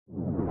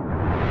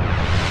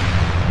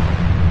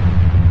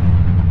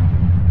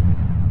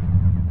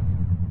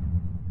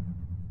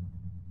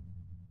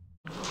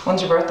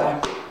When's your birthday?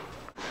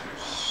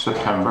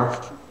 September.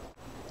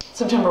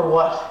 September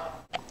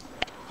what?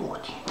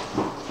 14th.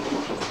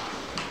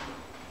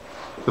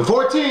 The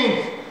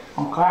 14th!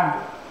 Okay.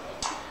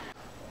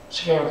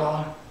 What's your favorite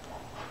color?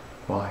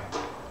 Why?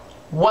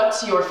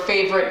 What's your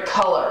favorite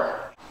color?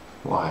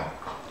 Why?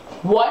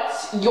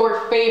 What's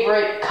your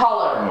favorite I'm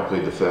color? gonna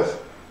plead the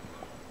 5th.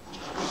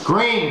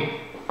 Green!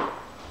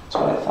 That's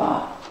what I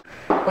thought.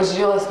 What did you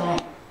do last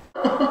night?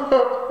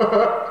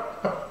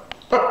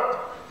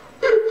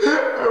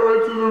 I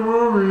went to the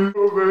movies. Oh,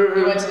 man.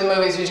 You went to the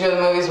movies. Who'd you go to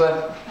the movies with?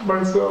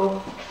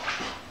 Myself.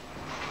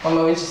 What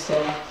movie did you see?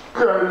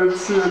 I didn't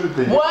see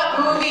anything. What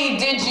movie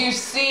did you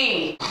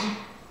see?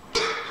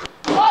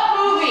 What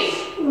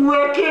movie?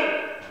 Wreck-It!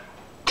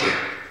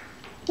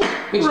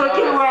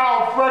 Wreck-It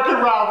Ralph!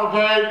 Wreck-It Ralph,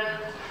 okay?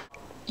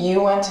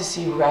 You went to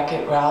see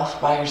Wreck-It Ralph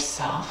by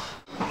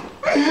yourself?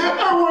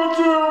 I went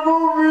to the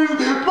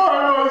movies by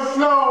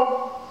myself!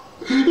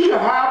 You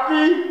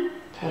happy?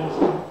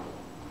 Pitiful.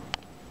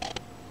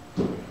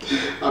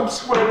 I'm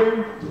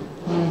sweating.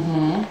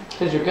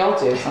 Because you're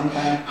guilty of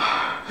something.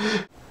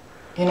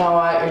 You know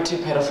what? You're too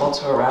pitiful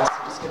to arrest.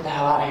 Just get the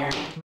hell out of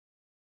here.